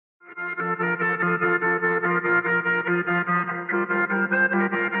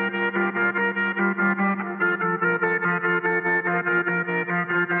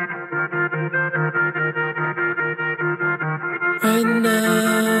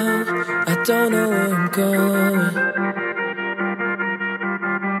now, I don't know where I'm going.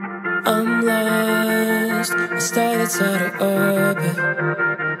 I'm lost, a star that's out of orbit.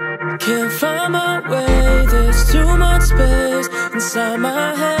 Can't find my way, there's too much space inside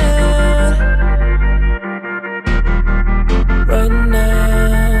my head. Right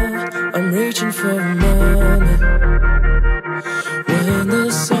now, I'm reaching for a moment when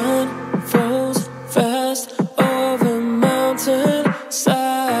the sun falls fast over mountain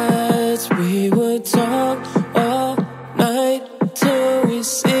sides. We would talk all night till we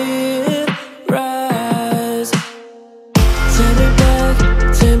see it rise. Take me back,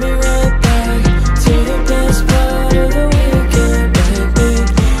 take me right back to the best part of the weekend. Make me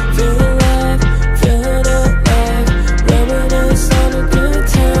feel alive, feeling alive. Reminisce on the good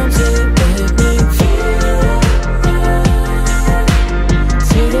times. It made me feel alive.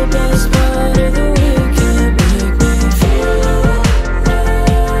 To the best part of the weekend. Make me feel alive.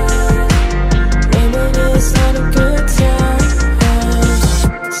 Reminisce on the good times.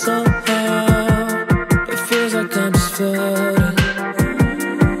 Somehow it feels like I'm just floating.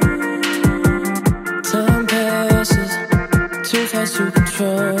 Time passes too fast to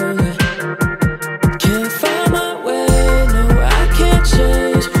control it. Can't find my way, no, I can't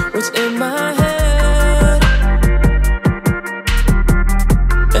change what's in my head.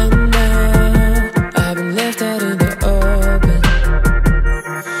 And now I've been left out in the open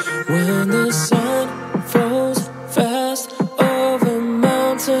when the sun falls fast over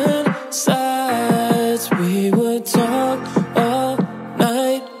mountain sides. We would talk all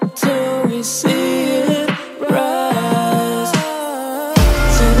night till we see it rise.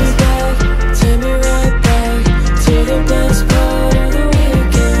 Take me back, take me right back to the best part of the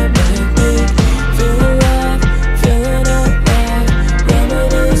weekend. Make me feel alive, feeling alive.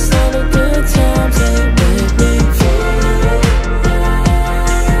 Reminisce on the good times. They make me feel alive.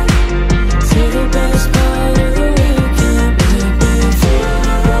 To the best part of the weekend. Make me feel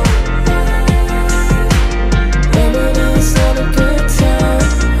alive. Reminisce on the good times.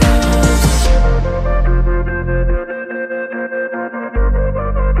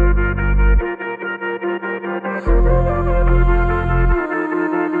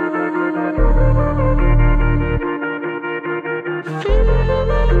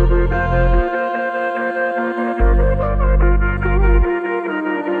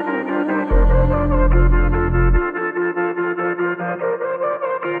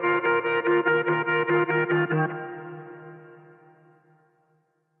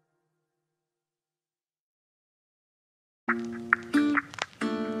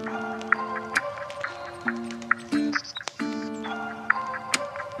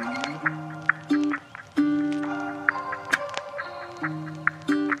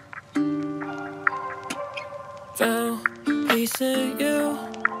 Found peace in you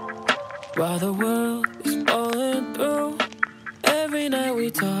while the world is falling through. Every night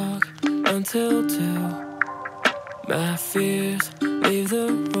we talk until 2. My fears leave the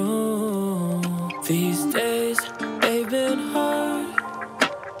room. These days they've been hard.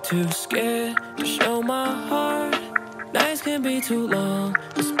 Too scared to show my heart. Nights can be too long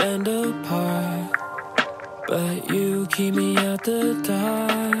to spend apart, but you keep me out the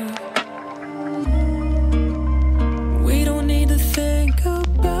dark. We don't need to think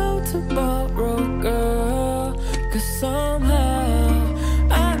about tomorrow, girl, 'cause somehow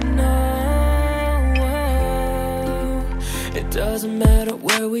I know it doesn't matter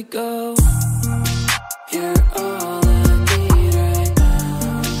where we go. You're all I need right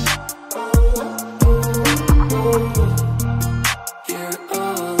now. You're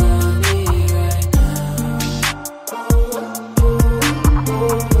all I need right now.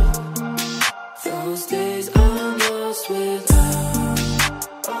 Those days I'm lost without.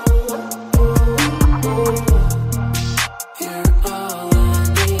 You're all I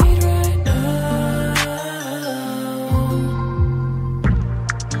need right now.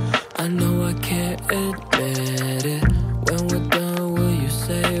 I know I can't admit it. When we're done, will you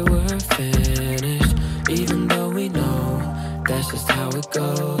say we're finished? Even though we know that's just how it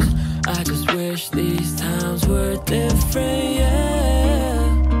goes. I just wish these times were different, yeah.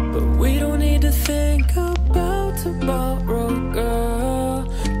 But we don't need to think about tomorrow, girl,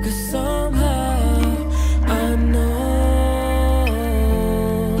 'cause somehow I know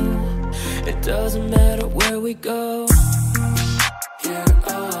it doesn't matter where we go. You're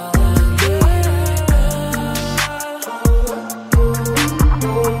all I need right now.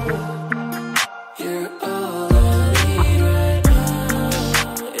 You're all I need right now.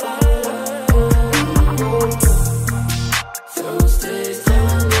 Those days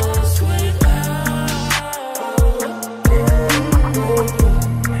I'm lost without.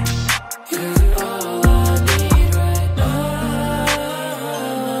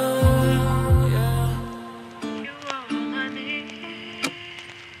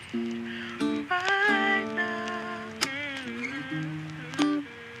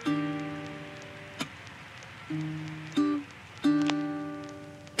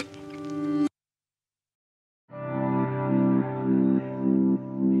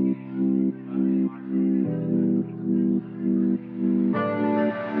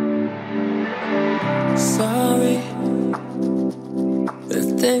 Sorry that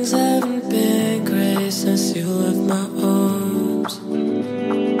things haven't been great since you left my arms.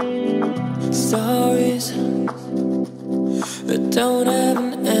 Stories that don't have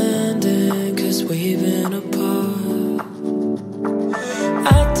an ending, 'cause we've been apart.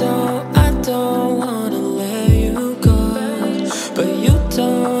 I don't wanna let you go, but you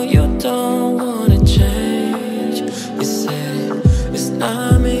don't wanna change. You say it's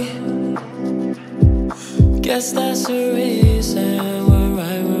not me. Guess that's the reason we're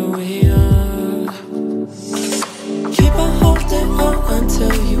right where we are. Keep on holding on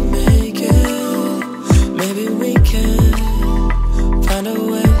until you make it. Maybe we can find a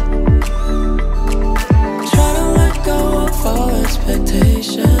way. Try to let go of all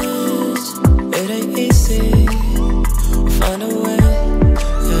expectations. It ain't easy. We'll find a way.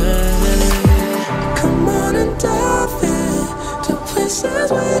 Yeah. Come on and dive in to places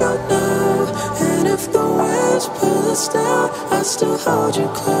we don't know. And if the waves pull us down, I'll still hold you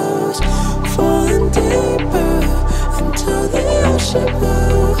close. Falling deeper into the ocean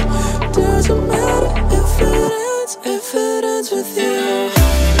blue. Doesn't matter if it ends with you.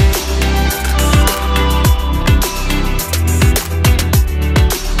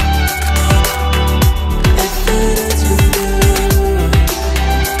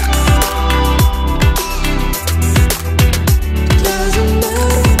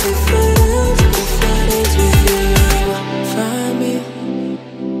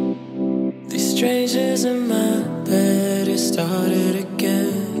 Strangers in my bed, it started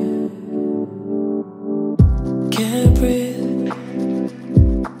again. Can't breathe.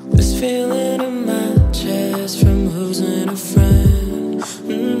 This feeling in my chest from losing a friend.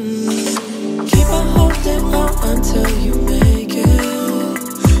 Keep on holding on until you make it.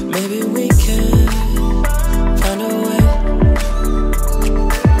 Maybe we can find a way.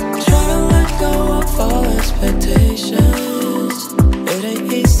 Try to let go of all expectations. It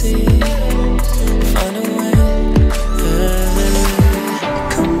ain't easy. Find a way, yeah.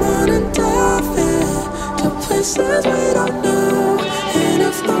 Come on and dive in to places we don't know. And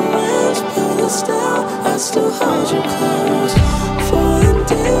if the waves pull us down, I'll still hold you close. Falling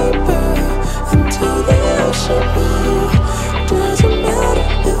deeper into the ocean blue. Doesn't matter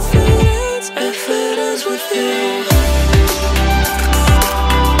if it ends with you.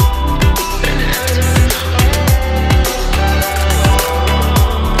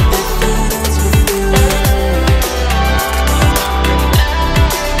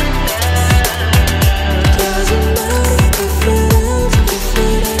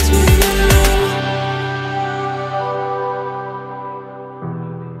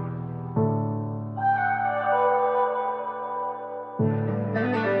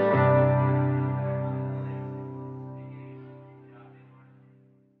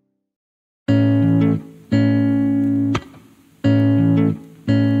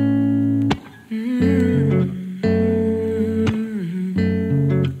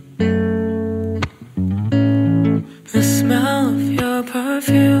 The smell of your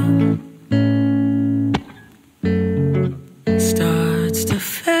perfume starts to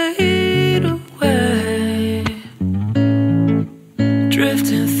fade away,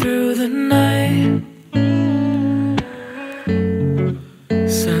 drifting through the night,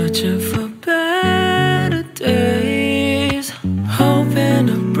 searching for better days, hoping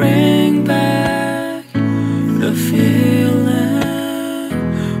to bring back the feeling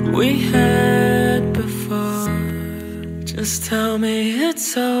we had before. Just tell me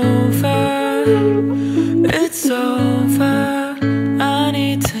it's over, it's over. I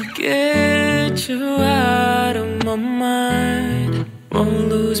need to get you out of my mind. Won't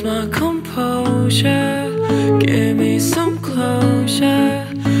lose my composure. Give me some closure.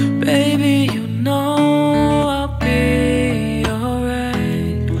 Baby, you know I'll be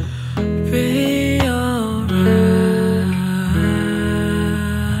alright. Be alright.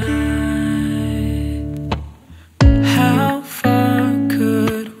 How far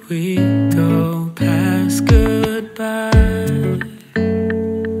could we go past goodbye?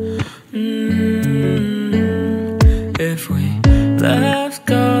 If we left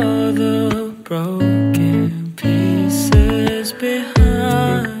all the broken pieces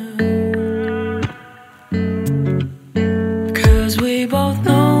behind, 'cause we both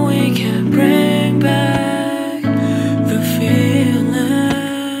know we can't bring back the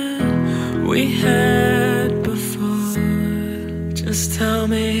feeling we had before. Just tell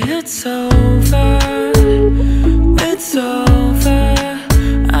me it's over, it's over.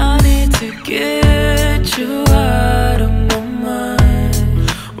 I need to get you out of my mind.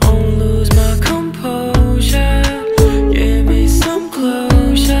 Won't lose my composure. Give me some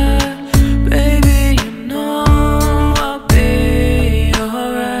closure. Baby, you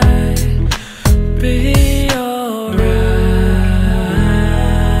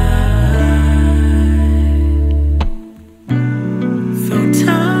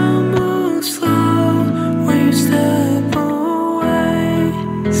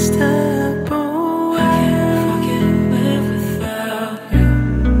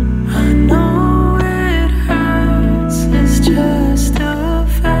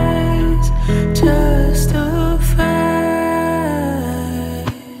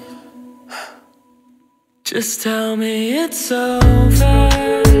Just tell me it's over.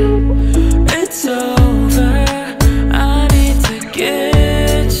 It's over. I need to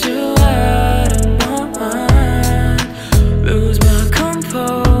get you out of my mind. Lose my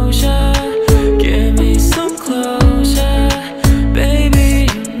composure. Give me some closure. Baby,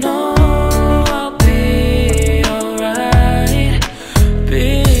 you know I'll be alright.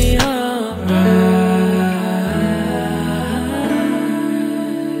 Be alright.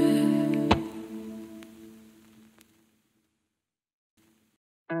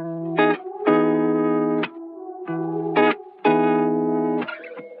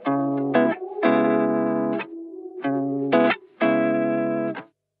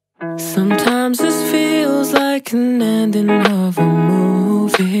 Sometimes this feels like an ending of a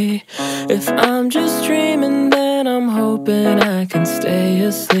movie. If I'm just dreaming, then I'm hoping I can stay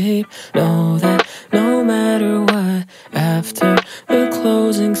asleep. Know that no matter what, after the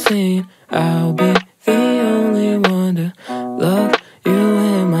closing scene, I'll be the only one to love you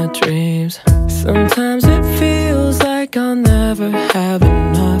in my dreams. Sometimes it feels like I'll never have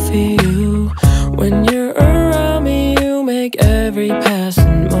enough of you. When you're around me, you make every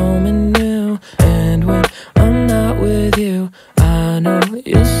passing moment new. And when I'm not with you, I know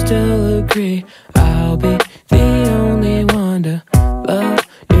you'll still agree. I'll be the only one to love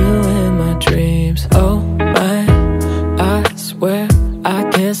you in my dreams. Oh my, I swear I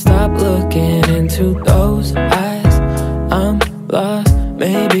can't stop looking into those eyes. I'm lost,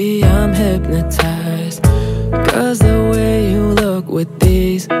 maybe I'm hypnotized. 'Cause the way you look with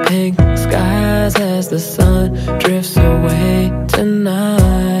these pink skies as the sun drifts away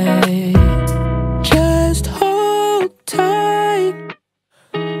tonight. Just hold tight,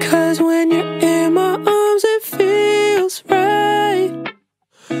 'cause when you're in my arms it feels right.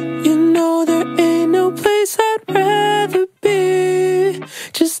 You know there ain't no place I'd rather be.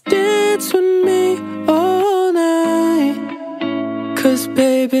 Just dance with me all night, 'cause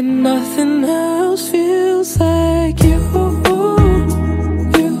baby nothing else feels like you.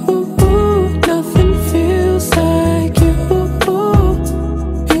 Nothing feels like you.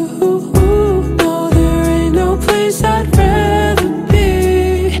 No, there ain't no place I'd rather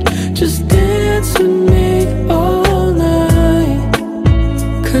be. Just dance with me all night,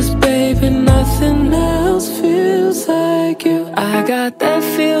 'cause baby nothing else feels like you. I got that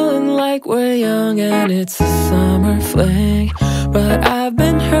feeling like we're young and it's a summer fling. But I've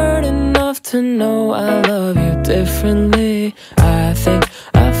been hurt enough to know I love you differently. I think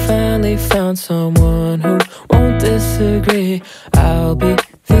I finally found someone who won't disagree. I'll be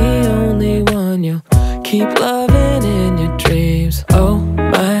the only one you'll keep loving in your dreams. Oh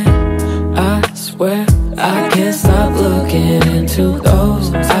my, I swear I can't stop looking into those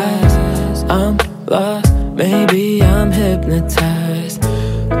eyes. I'm lost, maybe I'm hypnotized.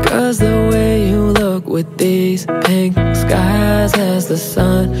 'Cause the way you look with these pink skies as the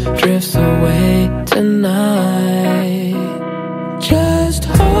sun drifts away tonight. Just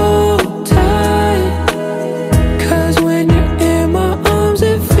hold tight, 'cause when you're in my arms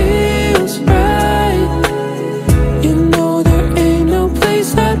it feels right. You know there ain't no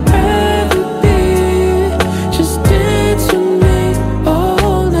place I'd rather be. Just dance with me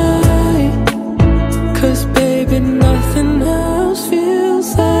all night, 'cause baby nothing else feels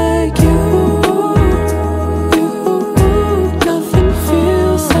like you. Nothing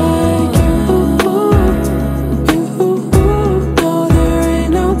feels like you. No, there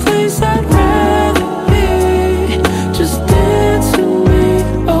ain't no place I'd rather be. Just dance with me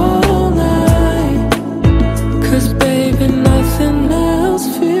all night, 'cause baby nothing else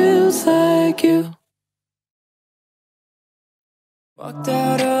feels like you. Walked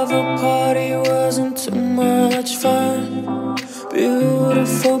out of a party, wasn't too much fun.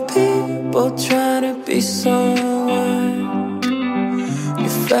 Beautiful people trying to be someone. You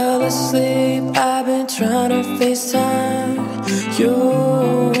fell asleep, I've been trying to FaceTime. You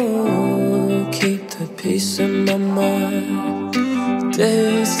keep the peace in my mind.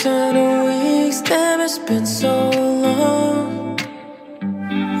 Days turn to weeks, damn it's been so long.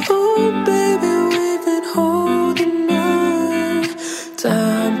 Oh baby, we've been holding on.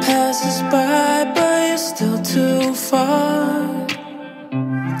 Time passes by, but you're still too far.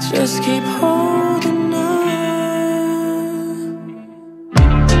 Just keep holding on.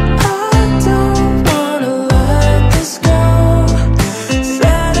 I don't wanna let this go.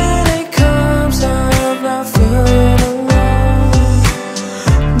 Saturday comes, I'm not feeling alone.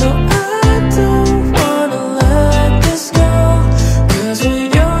 No, I don't wanna let this go. 'Cause when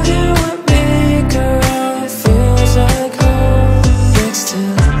you're here with me, girl, it feels like home. Next to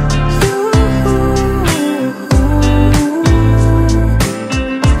you.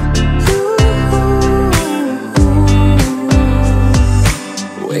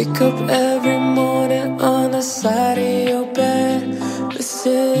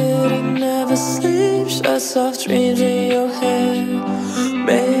 city never sleeps, shuts off dreams in your head.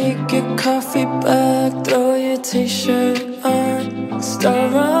 Make your coffee black, throw your t-shirt on,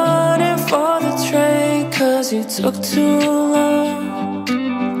 start running for the train, cause you took too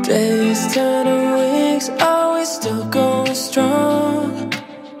long. Days turn to weeks, are we still going strong?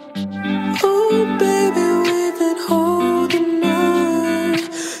 Oh baby, we've been holding on.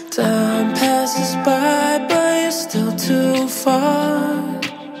 Time passes by, but you're still too far.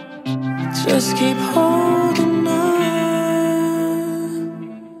 Just keep holding on.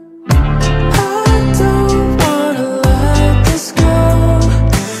 I don't wanna let this go.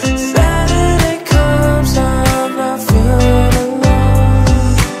 Saturday comes, I'm not feeling alone.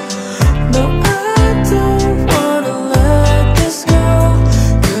 No, I don't wanna let this go,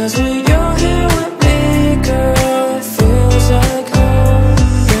 cause when you're here with me, girl, it feels like home.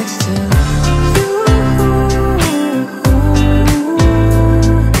 Next to you.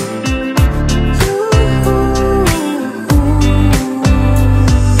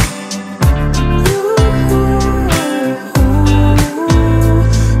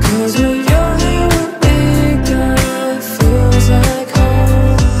 Cause when you're here with me, girl, it feels like home.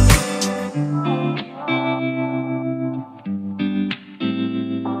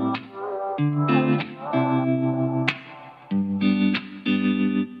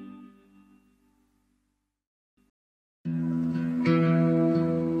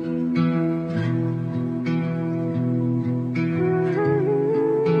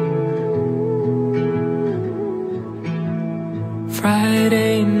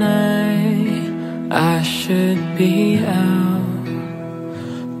 Friday night, I should be out,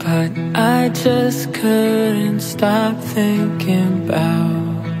 but I just couldn't stop thinking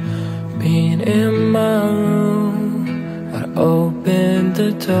about being in my room. I opened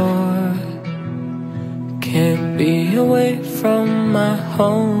the door, can't be away from my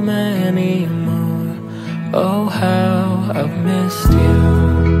home anymore. Oh, how I've missed you.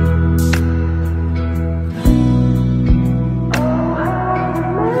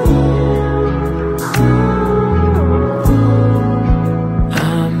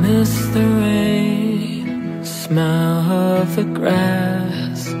 Smell of the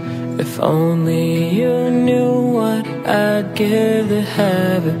grass. If only you knew what I'd give to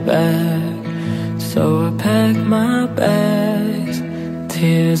have it back. So I packed my bags,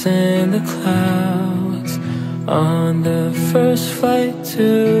 tears in the clouds, on the first flight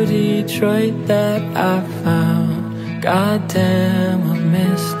to Detroit that I found. Goddamn, I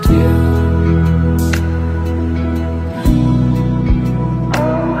missed you.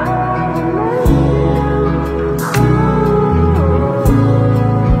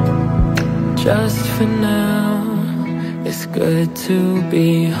 Just for now, it's good to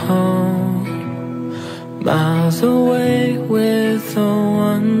be home, miles away with the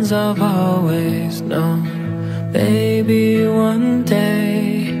ones I've always known. Baby, one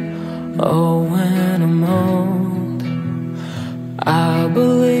day, oh, when I'm old, I'll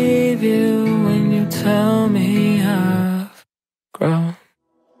believe you when you tell me I've grown.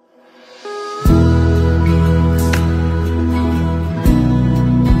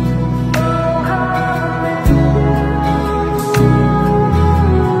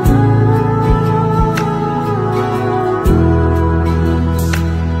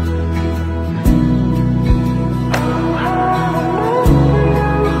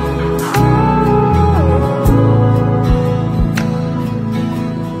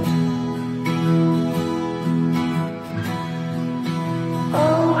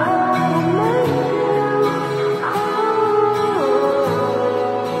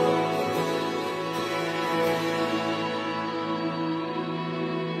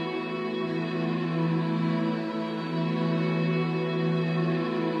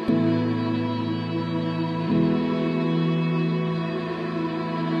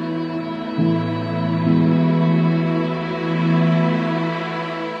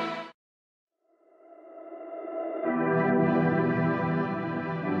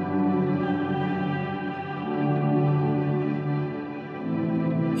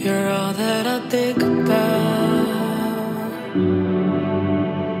 You're all that I think about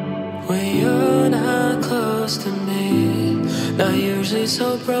when you're not close to me. Not usually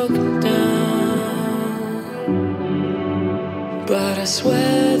so broken down, but I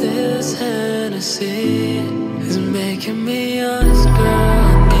swear this Hennessy is making me honest, girl.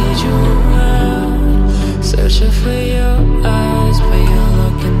 I need you around, searching for your eyes, but you're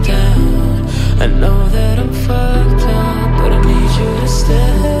looking down. I know that I'm fucked up, but I need you to stay.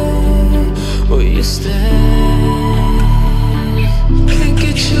 Will you stay? Can't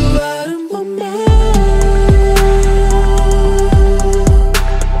get you out of my mind.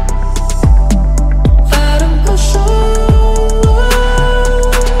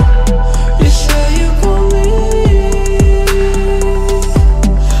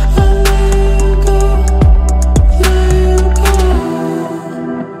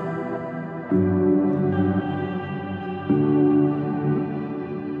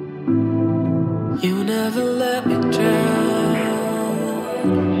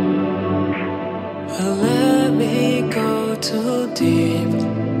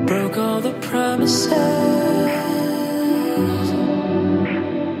 promises.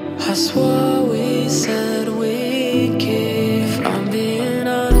 I swore we said we'd keep. If I'm being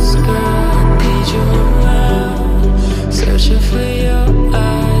honest, girl, I need you around. Searching for your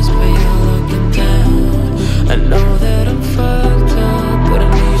eyes, but you're looking down. I know that I'm fucked up, but I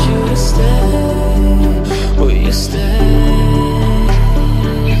need you to stay. Will you stay?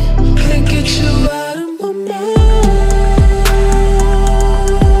 Can't get you out of my mind.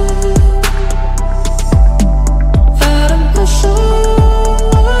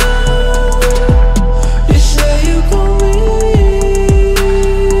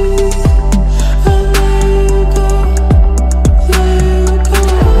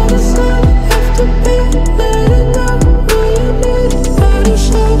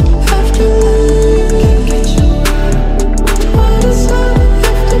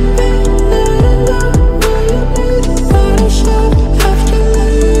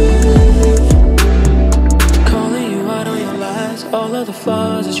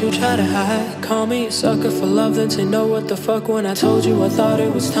 Sucker for love, then say no, what the fuck. When I told you I thought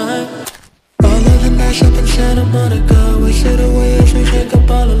it was time. All of the nights up in Santa Monica, wasted away as we drink up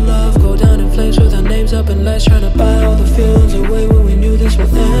all the love. Go down in flames with our names up in lights, trying to buy all the feelings away when we knew this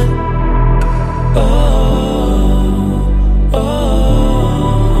would end. Oh,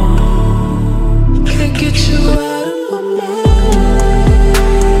 oh, can't get you out of my mind.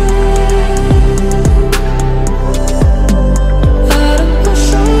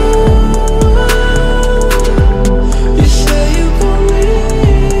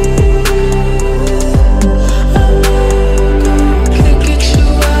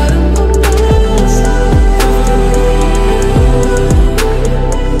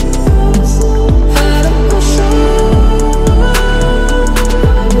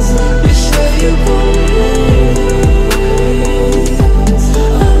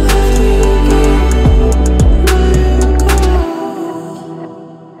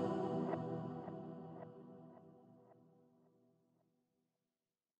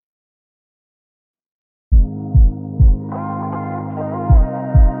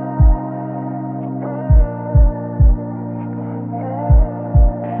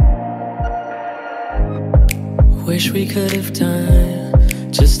 Wish we could have done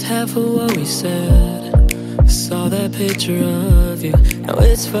just half of what we said. Saw that picture of you, now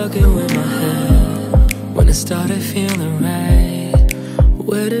it's fucking with my head. When it started feeling right,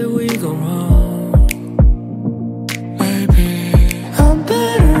 where did we go wrong? Maybe I'm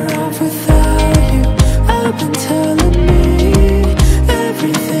better off without you. I've been telling me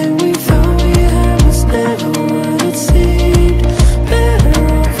everything we thought we had was never what it seemed. Better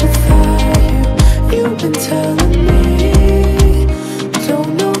off without you. You've been telling me.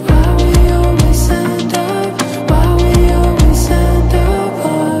 Don't know why we always end up, why we always end up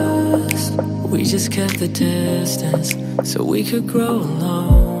lost. We just kept the distance so we could grow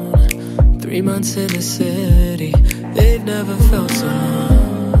alone. 3 months in the city, they've never felt so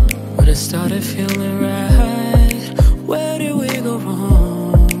long. When it started feeling right, where did we go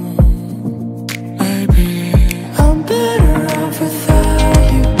wrong? Maybe I'm better off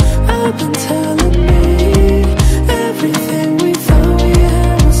without you. I've been telling me everything we thought we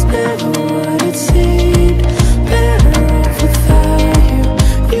had was never what it seemed. Better off without you.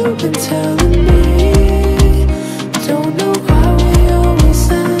 You've been telling me. Don't know why we always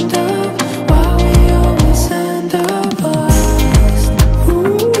end up, why we always end up lost. Ooh,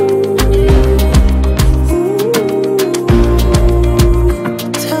 ooh.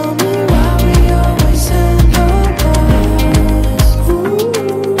 Tell me why we always end up lost. Ooh,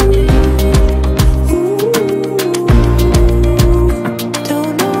 ooh.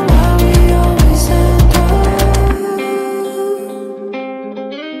 Don't know why we always end up.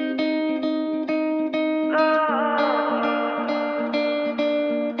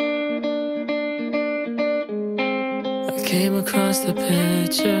 I came across the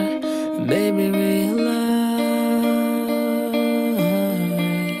picture, it made me realize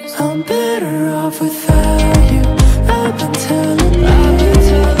I'm better off without you. I've been telling you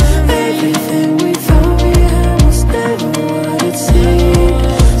everything we thought we had was never what it seemed.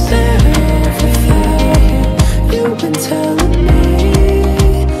 Better off without you. You've been telling me.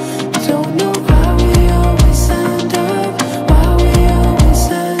 Don't know why we always end up, why we always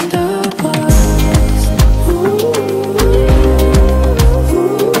end up lost. Ooh,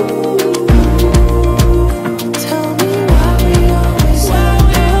 ooh. Tell me why we always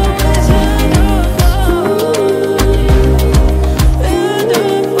end up lost.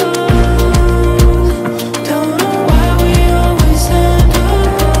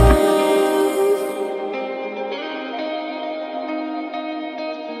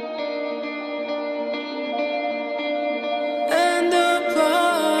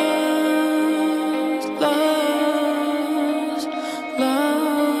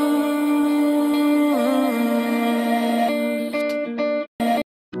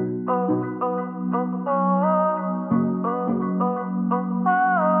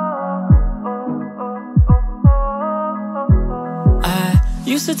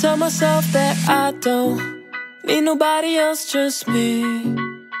 Used to tell myself that I don't need nobody else, just me.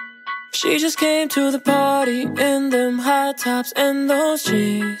 She just came to the party in them high tops and those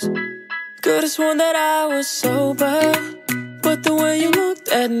jeans. Could've sworn that I was sober, but the way you looked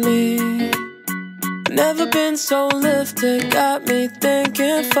at me, never been so lifted, got me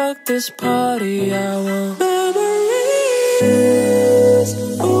thinking, fuck this party, I want memories.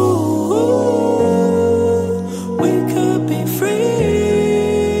 Ooh, we could be free.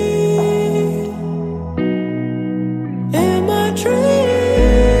 In my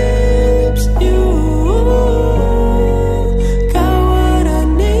dreams, you got what I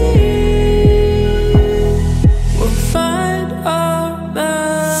need. We'll find our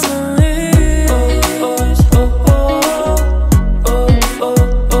memories.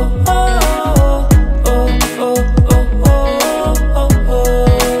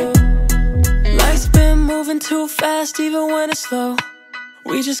 Life's been moving too fast even when it's slow.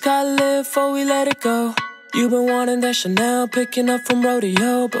 We just gotta live before we let it go. You've been wanting that Chanel, picking up from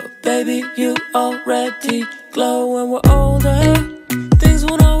rodeo, but baby, you already glow. When we're older, things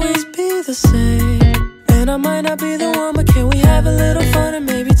won't always be the same, and I might not be the one, but can we have a little fun and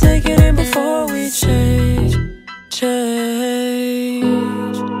maybe take it in before we change, change,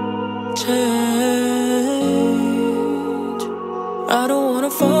 change. I don't wanna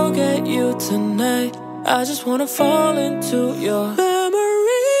forget you tonight, I just wanna fall into your memories.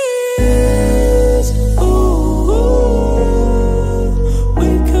 Ooh, we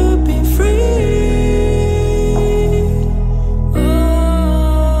could be free.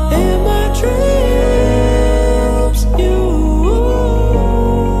 In my dreams, you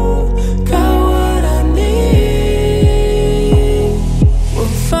got what I need.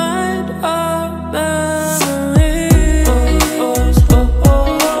 We'll find our memories.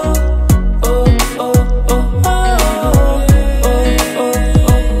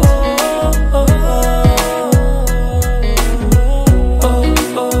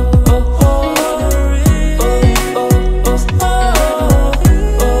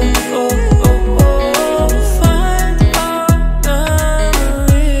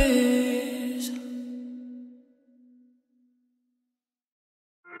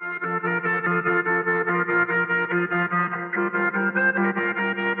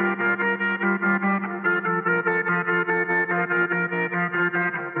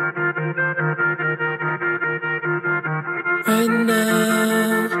 Right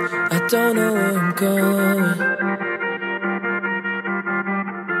now, I don't know where I'm going.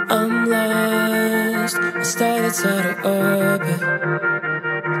 I'm lost, a star that's out of orbit.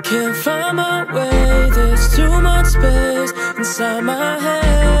 Can't find my way, there's too much space inside my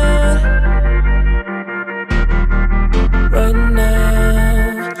head. Right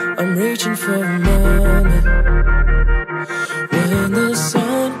now, I'm reaching for a moment when the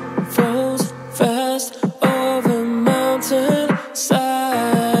sun falls fast over mountain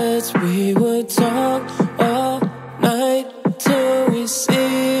sides. We would talk all night till we see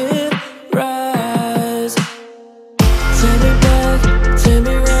it rise. Take me back, take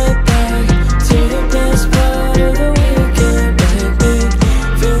me right back to the best part of the weekend. Make me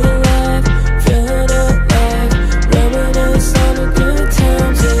feel alive, feeling alive. Reminisce on the good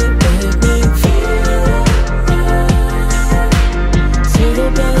times, it made me feel alive. To the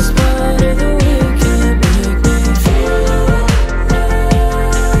best part of the weekend, make me feel alive.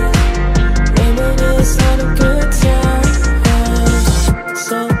 Reminisce on the good times.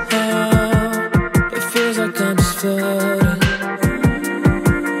 Somehow it feels like I'm just floating.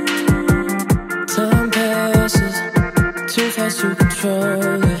 Time passes too fast to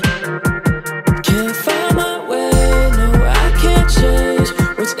control it. Can't find my way, no, I can't change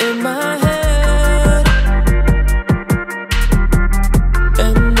what's in my head.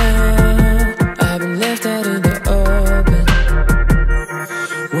 And now I've been left out in the open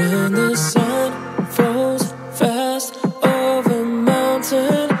when the sun falls fast over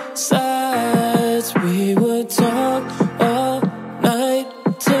mountain sides. We would talk all night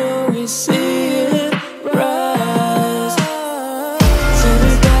till we see it rise. Take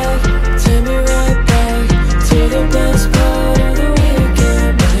me back,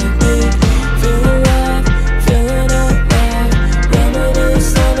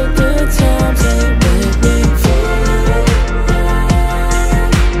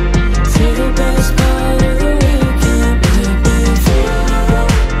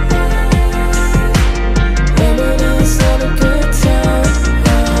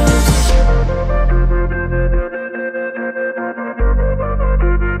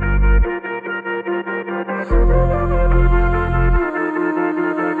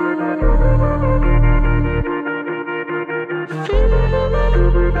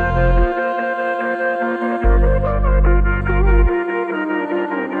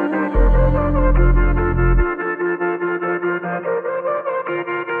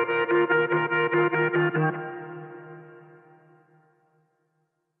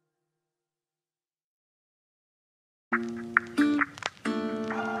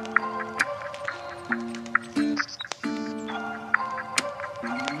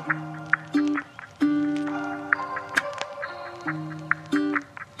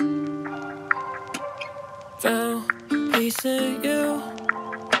 Found peace in you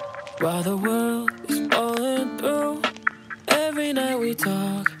while the world is falling through. Every night we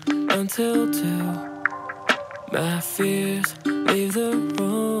talk until 2. My fears leave the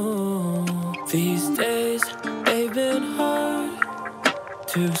room. These days they've been hard.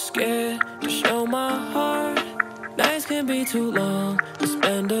 Too scared to show my heart. Nights can be too long to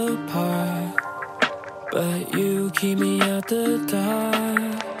spend apart, but you keep me out the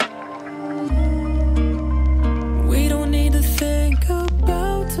dark. We don't need to think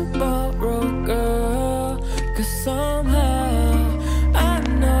about tomorrow, girl, 'cause somehow I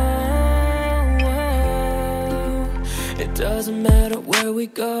know it doesn't matter where we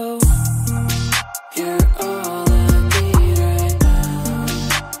go. You're all I need right now.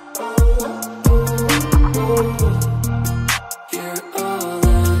 You're all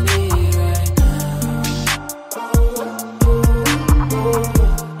I need right now.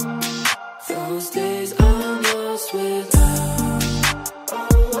 Those days I'm lost without.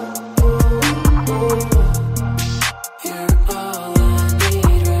 You're all I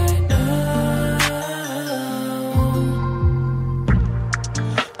need right now.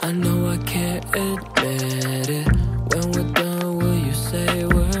 I know I can't admit it. When we're done, will you say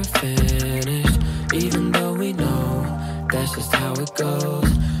we're finished? Even though we know that's just how it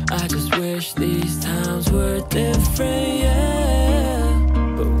goes. I just wish these times were different, yeah.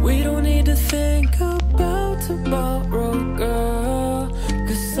 But we don't need to think about tomorrow, girl,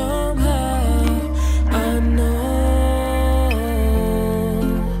 'cause somehow I know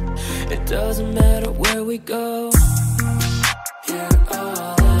it doesn't matter where we go. You're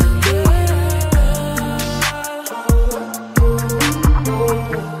all I need right now.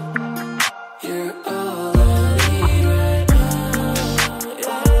 You're all I need right now.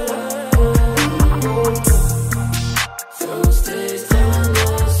 Yeah. Those days I'm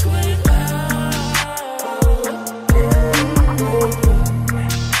lost without.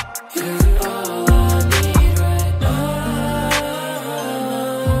 You're all I need right now.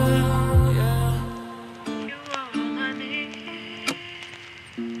 Yeah. You're all I need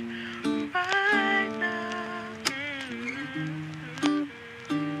right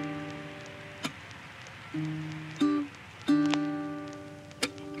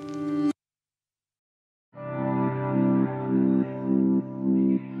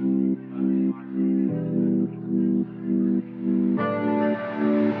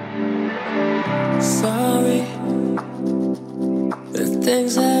Sorry if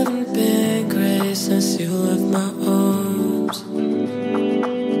things haven't been great since you left my arms.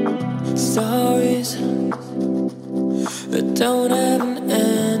 Stories that don't have an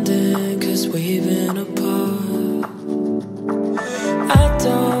ending, 'cause we've been apart. I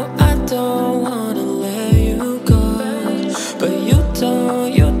don't wanna let you go, but you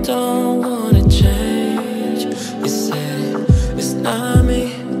don't wanna change. You say it's not me.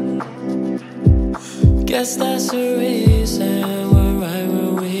 Guess that's the reason we're right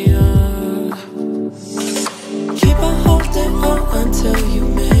where we are. Keep on holding on until you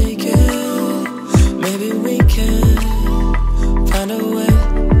make it. Maybe we can find a way.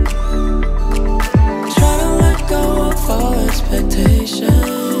 Try to let go of all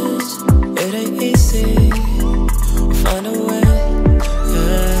expectations. It ain't easy. Find a way.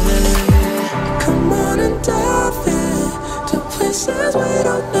 Yeah. Come on and dive in to places we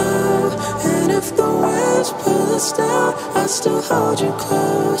don't know. And if the waves pull us down, I'll still hold you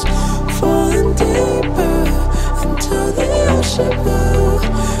close. Falling deeper into the ocean blue.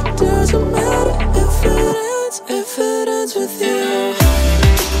 Doesn't matter if it ends with you.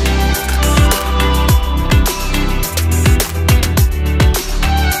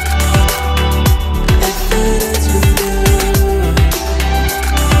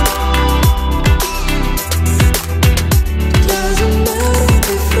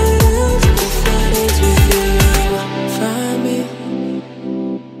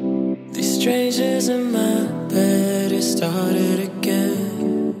 Strangers in my bed, it started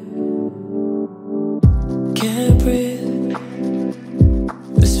again. Can't breathe,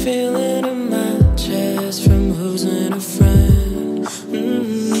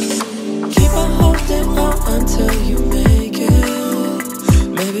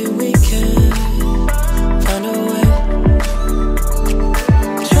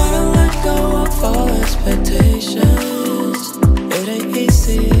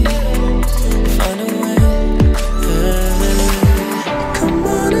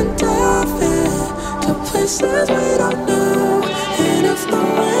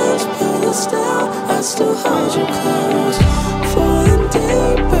 still, I still hold you close. Falling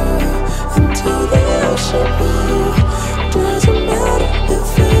deeper into the ocean blue. Doesn't matter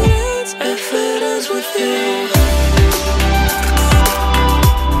if it ends with you.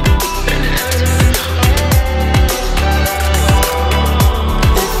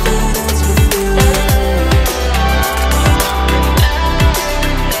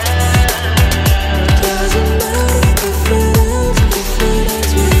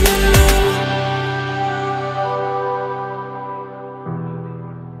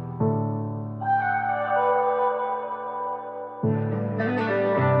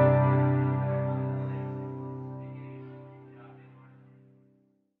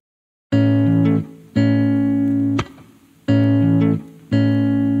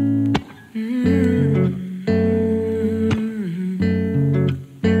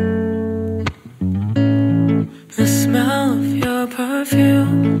 The smell of your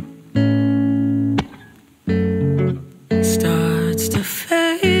perfume starts to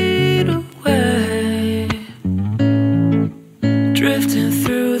fade away, drifting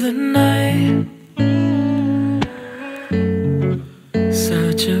through the night,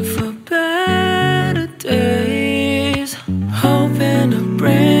 searching for better days, hoping to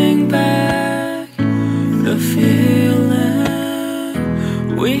bring back the feeling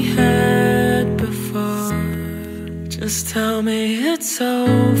we had before. Just tell me it's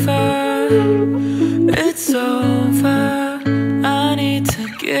over, it's over. I need to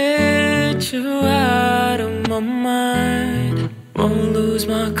get you out of my mind. Won't lose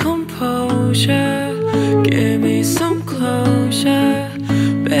my composure, give me some closure.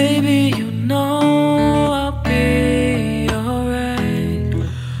 Baby, you know I'll be alright,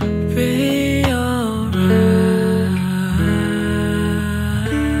 be alright.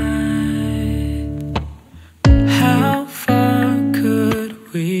 How far could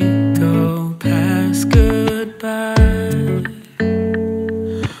we go past goodbye?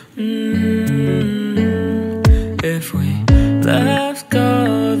 If we left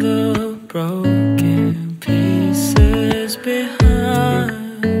all the broken pieces behind,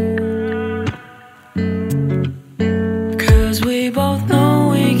 'cause we both know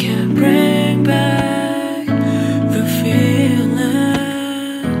we can't bring back the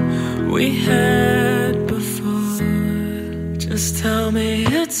feeling we had before. Just tell me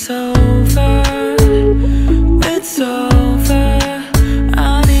it's over, it's over.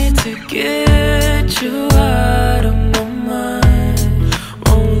 I need to get you out of my mind.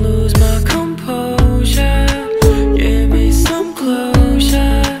 Won't lose my composure, give me some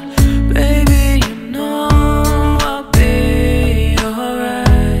closure. Baby, you know I'll be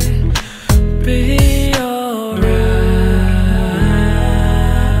alright, be alright.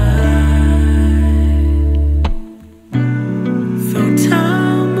 Though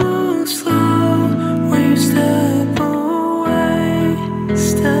time moves slow when you step away,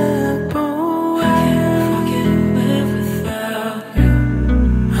 step away. I can't fucking live without you.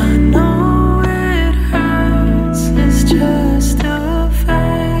 I know it hurts, it's just a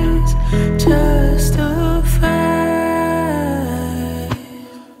phase, just a phase.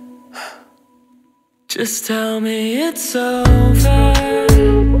 Just tell me it's over,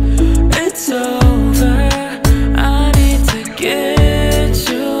 it's over. I need to get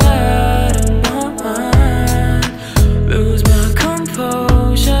you out of my mind. Lose my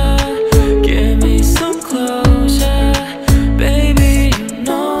composure, give me some closure. Baby, you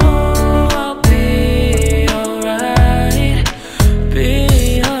know I'll be alright, be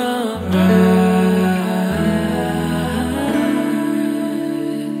alright.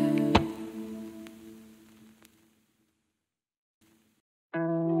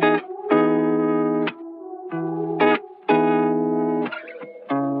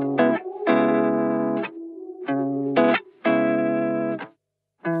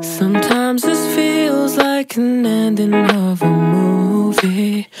 Sometimes this feels like an ending of a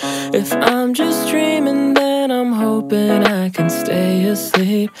movie. If I'm just dreaming, then I'm hoping I can stay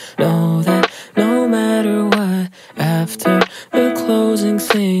asleep. Know that no matter what, after the closing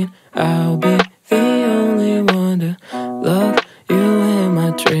scene, I'll be the only one to love you in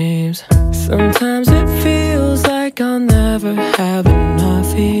my dreams. Sometimes it feels like I'll never have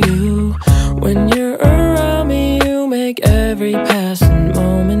enough of you. When you're around me, you make every passing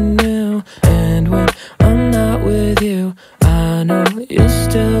moment new. And when I'm not with you, I know you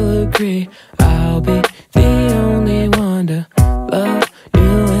still agree. I'll be the only one to love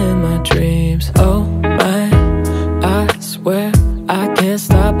you in my dreams. Oh my, I swear I can't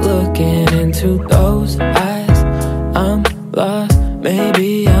stop looking into those eyes. I'm lost,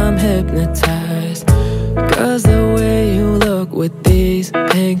 maybe I'm hypnotized, 'cause the way you look with these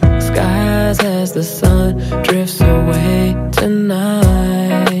pink skies as the sun drifts away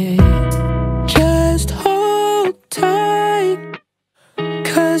tonight. Just hold tight,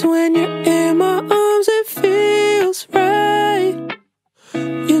 'cause when you're in my arms it feels right.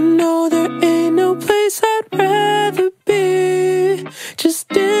 You know there ain't no place I'd rather be. Just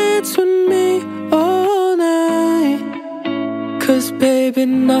dance with me all night, 'cause baby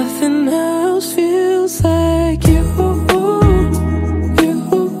nothing else feels like you.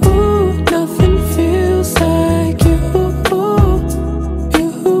 Nothing feels like you.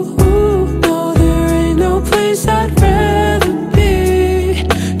 No, there ain't no place I'd rather be.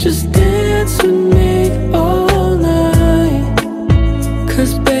 Just dance with me all night,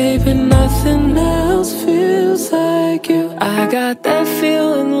 'cause baby nothing else feels like you. I got that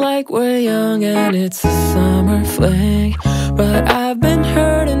feeling like we're young and it's a summer fling, but I've been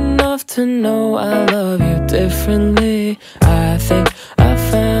hurt enough to know I love you differently. I think I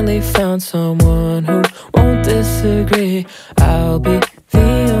finally found someone who won't disagree. I'll be the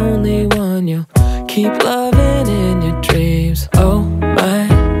only one you'll keep loving in your dreams. Oh my,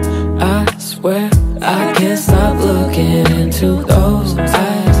 I swear I can't stop looking into those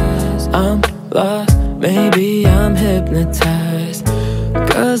eyes. I'm lost, maybe I'm hypnotized,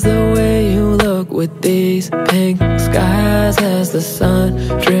 'cause the way you look with these pink skies as the sun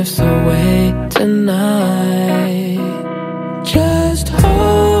drifts away tonight. Just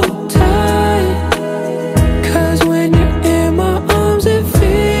hold tight, 'cause when you're in my arms it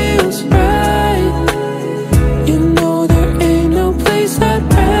feels right. You know there ain't no place I'd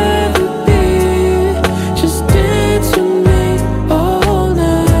rather be. Just dance with me all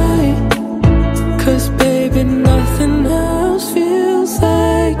night, 'cause baby nothing else feels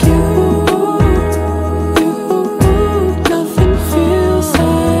like you. Nothing feels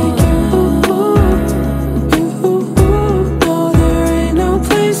like you. No, there ain't no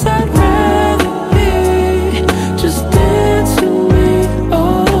place I'd rather be. Just dance with me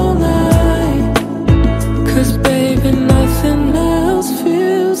all night, 'cause baby nothing else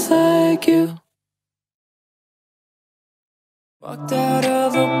feels like you. Walked out of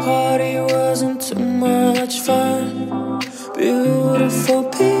a party, wasn't too much fun. Beautiful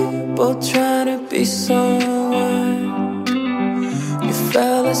people trying to be someone. You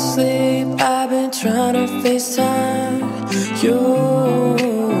fell asleep, I've been trying to FaceTime. You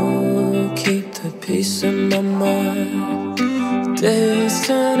keep the peace in my mind. Days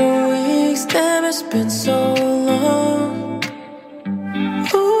turn to weeks, damn it's been so long.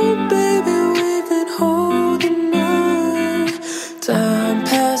 Oh baby, we've been holding on. Time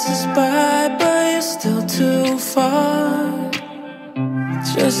passes by, but you're still too far.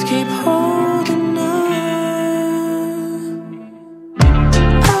 Just keep holding on.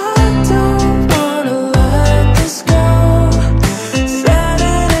 I don't wanna let this go.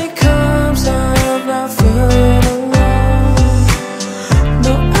 Saturday comes, I'm not feeling alone.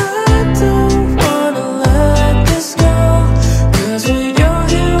 No, I don't wanna let this go, 'cause when you're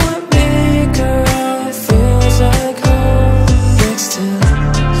here with me, girl, it feels like home. Next to you.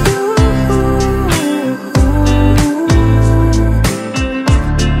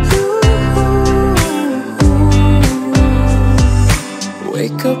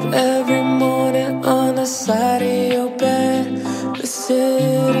 Wake up every morning on the side of your bed. The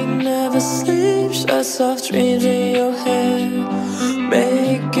city never sleeps, shuts off dreams in your head.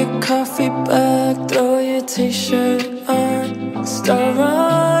 Make your coffee black, throw your t-shirt on. Start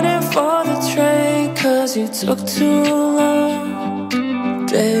running for the train, 'cause you took too long.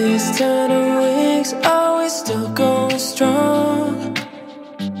 Days turn to weeks, are we still going strong?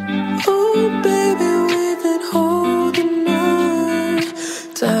 Oh baby, we've been holding on.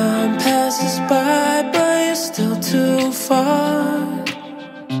 Time passes by, but you're still too far.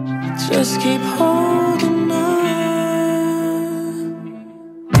 Just keep holding on.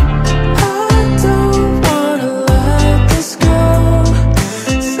 I don't wanna let this go.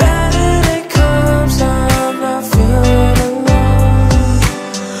 Saturday comes, I'm not feeling alone.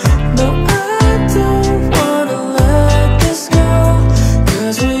 No, I don't wanna let this go,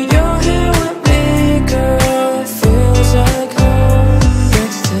 'cause when you're here with me, girl, it feels like home.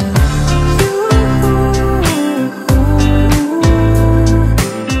 Next to you.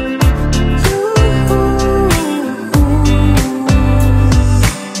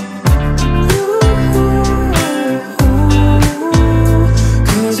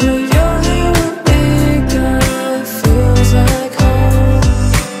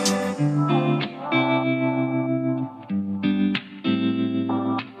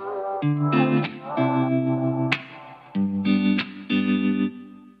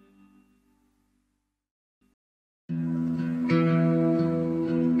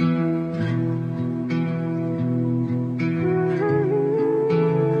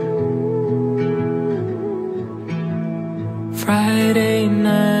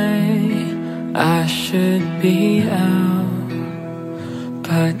 should be out,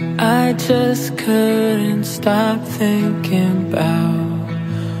 but I just couldn't stop thinking about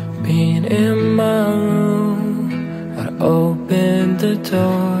being in my room. I'd open the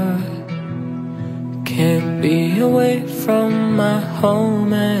door, can't be away from my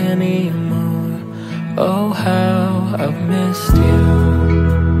home anymore. Oh, how I've missed you.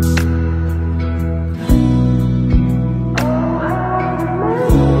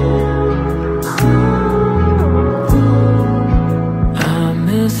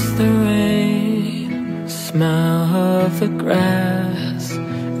 Smell of the grass.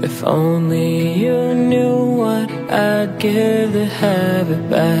 If only you knew what I'd give to have it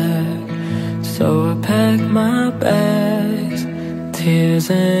back. So I packed my bags, tears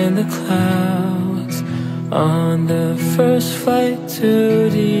in the clouds, on the first flight to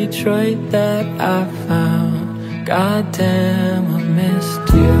Detroit that I found. Goddamn, I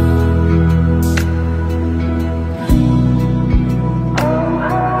missed you.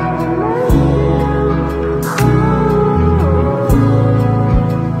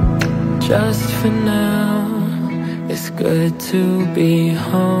 Just for now, it's good to be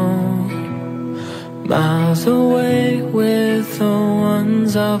home, miles away with the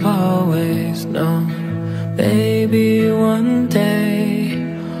ones I've always known. Maybe one day,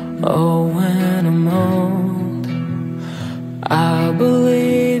 oh, when I'm old, I'll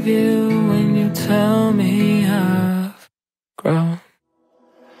believe you when you tell me I've grown.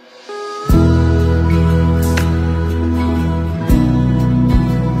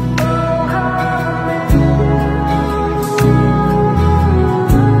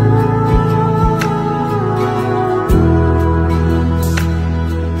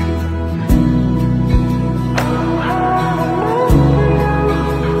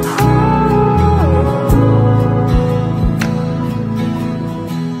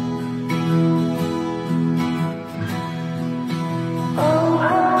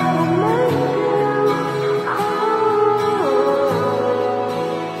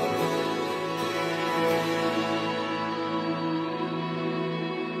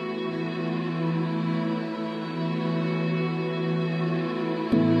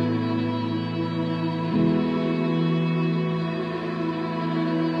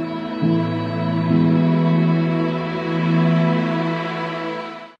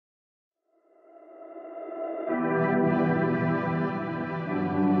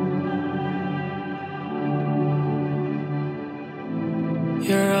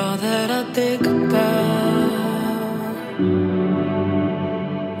 You're all that I think about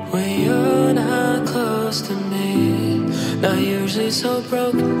when you're not close to me. Not usually so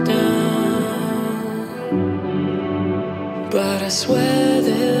broken down, but I swear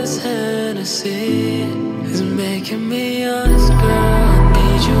this Hennessy is making me honest, girl. I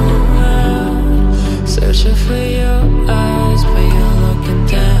need you around, searching for your eyes, but you're looking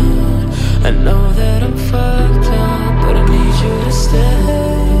down. I know that I'm fucked up, but I need you to stay.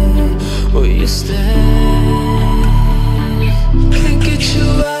 Will you stay? Can't get you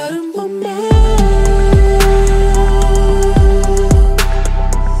out of my mind,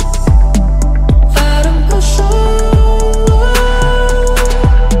 out of my soul.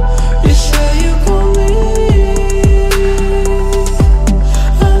 You say you gon' leave,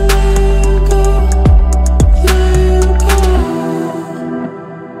 I'll let you go, let you go.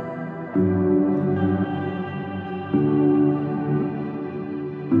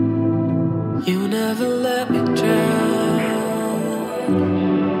 You never let me drown,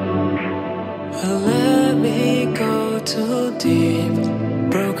 or let me go too deep.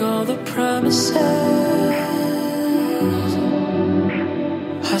 Broke all the promises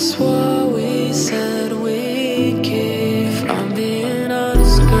I swore we said we'd keep. If I'm being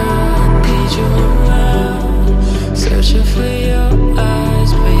honest, girl, I need you around, searching for your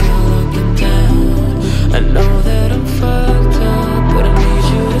eyes, but you're looking down. I know that I'm fucked up, but I need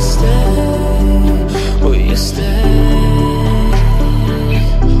you to stay. Will you stay?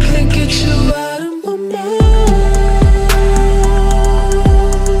 Can't get you out of my mind,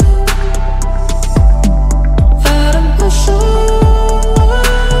 out of my soul.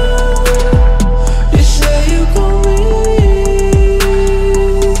 You say you gon' leave,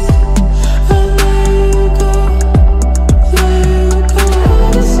 I'll let you go, let you go.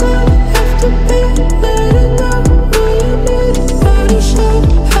 Does it have to be letting go? Will you need it? Why does it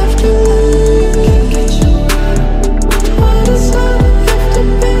have to leave? Can't get you out of my mind. Why does it have to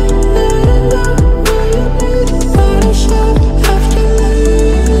be letting go? Will you need it? Why does it have to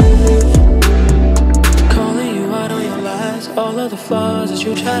leave? Calling you out on your lies, all of the flaws that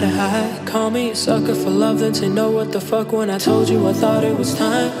you try to hide. Call me a sucker for love, then say no, what the fuck, when I told you I thought it was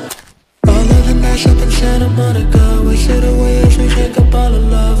time. All of the nights us up in Santa Monica. We sit away as we drink up all the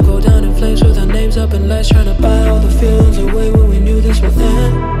love. Go down in flames with our names up in lights, trying to buy all the feelings away when we knew this would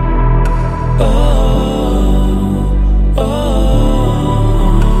end. Oh,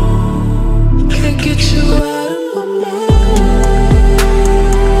 oh, can't get you out of my mind.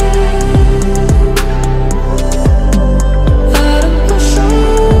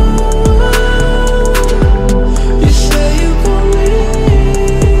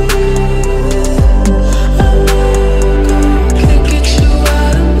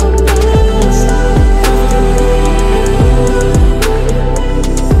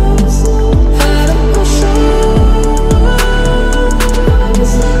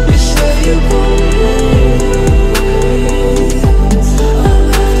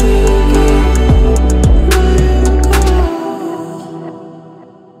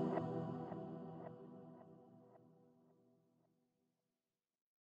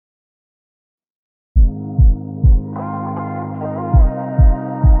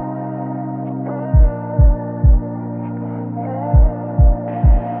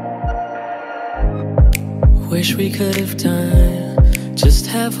 Wish we could have done just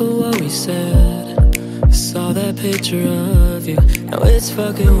half of what we said. I saw that picture of you, now it's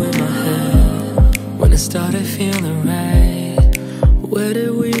fucking with my head. When it started feeling right, where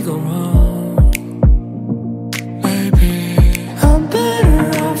did we go wrong? Maybe I'm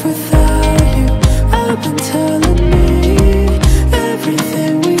better off without you. I've been telling me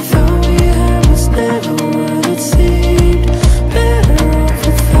everything we thought we had was never what it seemed. Better off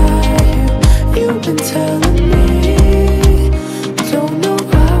without you. You've been telling me. Don't know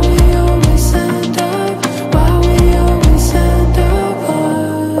why we always end up, why we always end up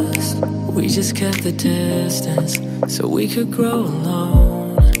lost. We just kept the distance so we could grow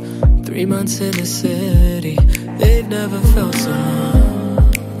alone. 3 months in the city, they've never felt so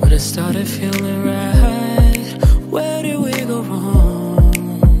long. When it started feeling right, where did we go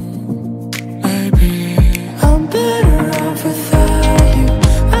wrong? Maybe I'm better off without you.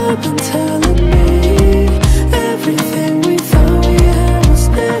 I've been telling me everything we thought we had was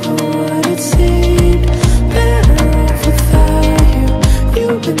never what it seemed. Better off without you.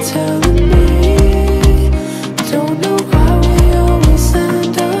 You've been telling me. Don't know why we always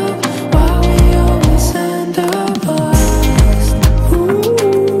end up, why we always end up lost. Ooh,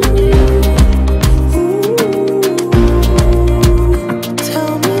 ooh.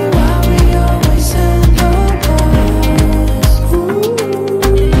 Tell me why we always end up lost. Ooh,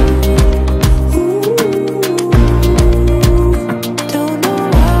 ooh. Don't know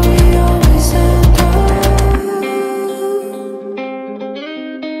why we always end up.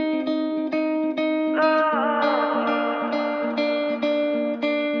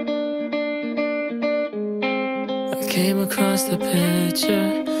 I came across the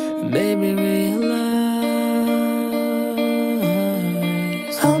picture, it made me realize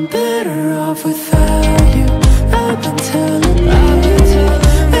I'm better off without you. I've been telling you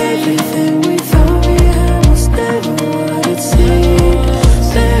everything we thought we had was never what it seemed.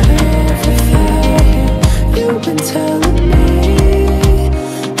 Better off without you. You've been telling me.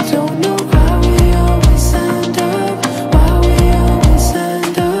 Don't know why we always end up, why we always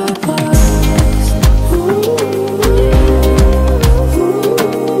end up lost. Ooh, ooh.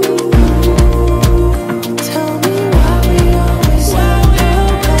 Tell me why we always end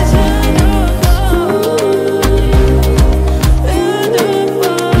up lost. End up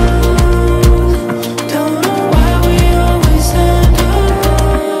lost. Don't know why we always end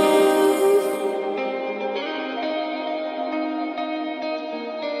up lost,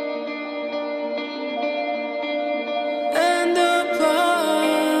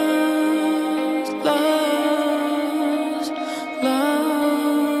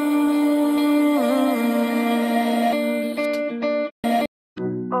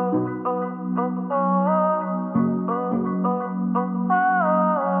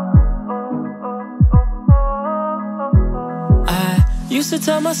 I used to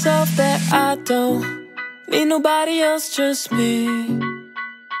tell myself that I don't need nobody else, just me.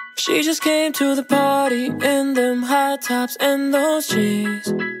 She just came to the party in them high tops and those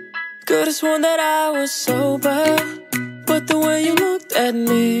jeans. Could've sworn that I was sober, but the way you looked at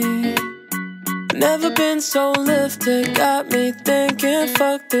me, never been so lifted, got me thinking,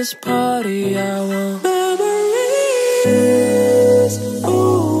 fuck this party, I want memories.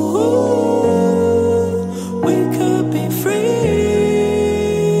 Ooh, we could be free.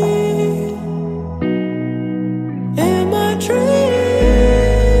 In my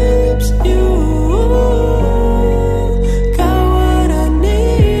dreams, you got what I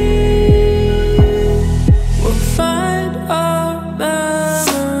need. We'll find our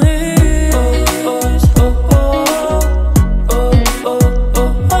memories. Oh, oh.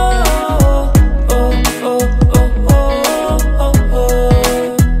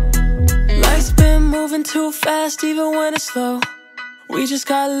 We just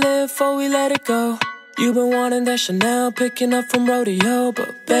gotta live before we let it go. You've been wanting that Chanel, picking up from rodeo,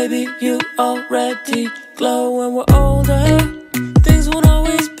 but baby, you already glow. When we're older, things won't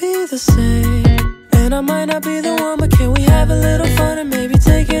always be the same, and I might not be the one, but can we have a little fun and maybe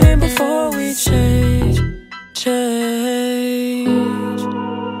take it in before we change, change,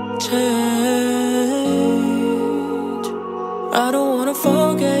 change. I don't wanna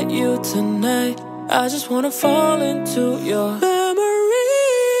forget you tonight, I just wanna fall into your memories.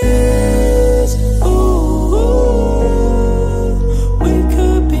 Ooh, we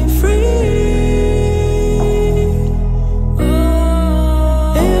could be free.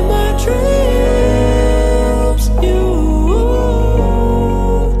 Oh, in my dreams, you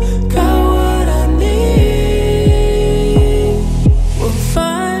got what I need. We'll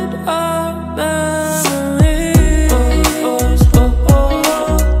find our memories. Oh, oh,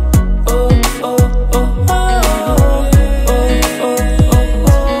 oh, oh, oh, oh, oh, oh.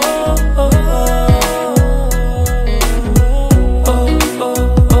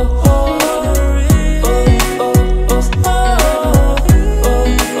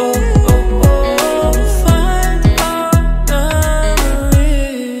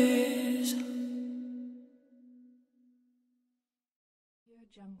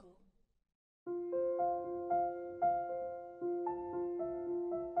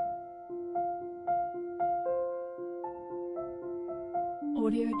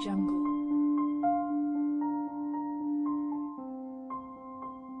 Audio Jungle.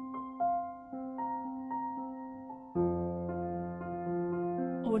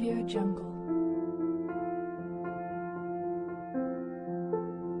 Audio Jungle.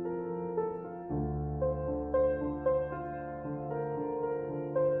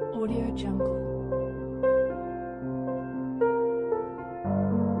 Audio Jungle.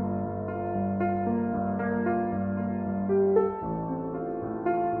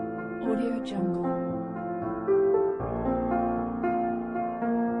 Audio Jungle. Audio Jungle.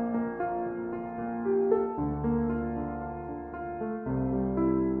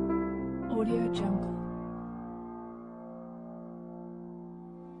 Audio Jungle.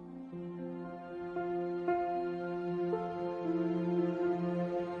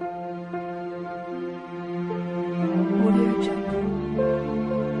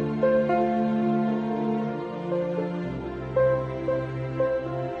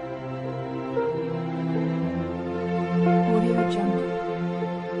 Audio Jungle. Audio Jungle.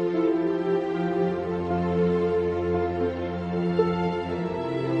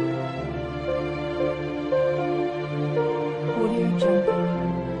 Audio Jungle.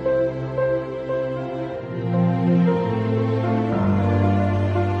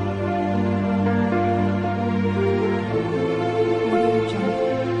 Audio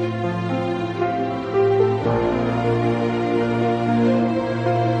Jungle.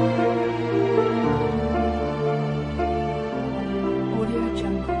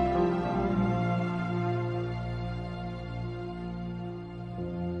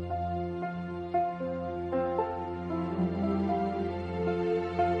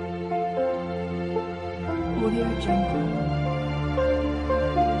 Audio Jungle.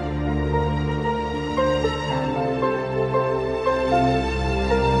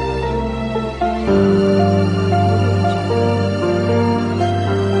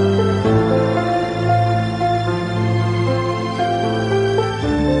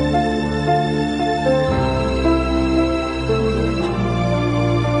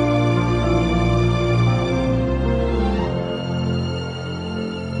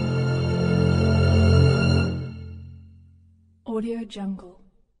 Audio Jungle.